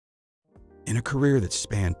In a career that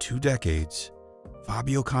spanned 2 decades,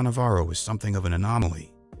 Fabio CannaVaro is something of an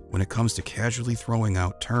anomaly when it comes to casually throwing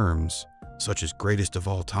out terms such as greatest of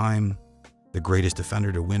all time, the greatest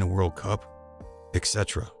defender to win a World Cup,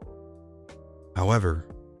 etc. However,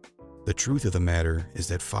 the truth of the matter is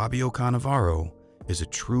that Fabio CannaVaro is a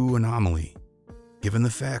true anomaly, given the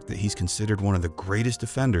fact that he's considered one of the greatest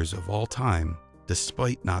defenders of all time,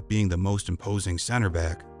 despite not being the most imposing center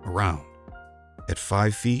back around. At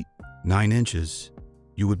 5 feet, 9 inches,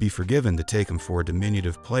 you would be forgiven to take him for a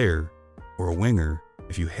diminutive player or a winger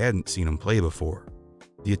if you hadn't seen him play before.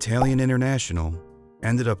 The Italian international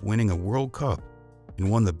ended up winning a World Cup and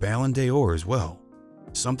won the Ballon d'Or as well,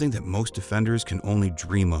 something that most defenders can only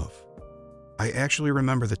dream of. I actually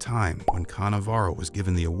remember the time when CannaVaro was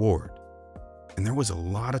given the award, and there was a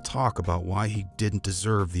lot of talk about why he didn't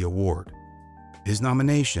deserve the award. His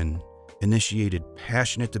nomination initiated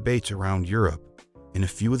passionate debates around Europe, and a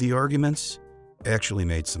few of the arguments actually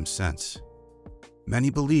made some sense. Many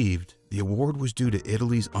believed the award was due to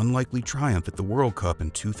Italy's unlikely triumph at the World Cup in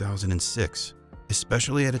 2006,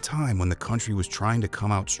 especially at a time when the country was trying to come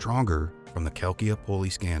out stronger from the Calciopoli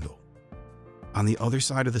scandal. On the other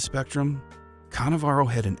side of the spectrum, CannaVaro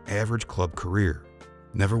had an average club career,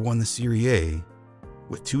 never won the Serie A,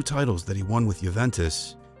 with 2 titles that he won with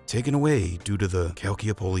Juventus taken away due to the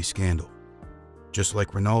Calciopoli scandal. Just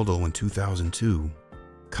like Ronaldo in 2002,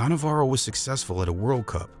 CannaVaro was successful at a World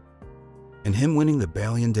Cup, and him winning the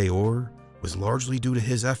Ballon d'Or was largely due to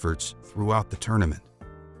his efforts throughout the tournament.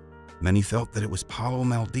 Many felt that it was Paolo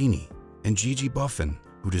Maldini and Gigi Buffon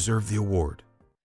who deserved the award.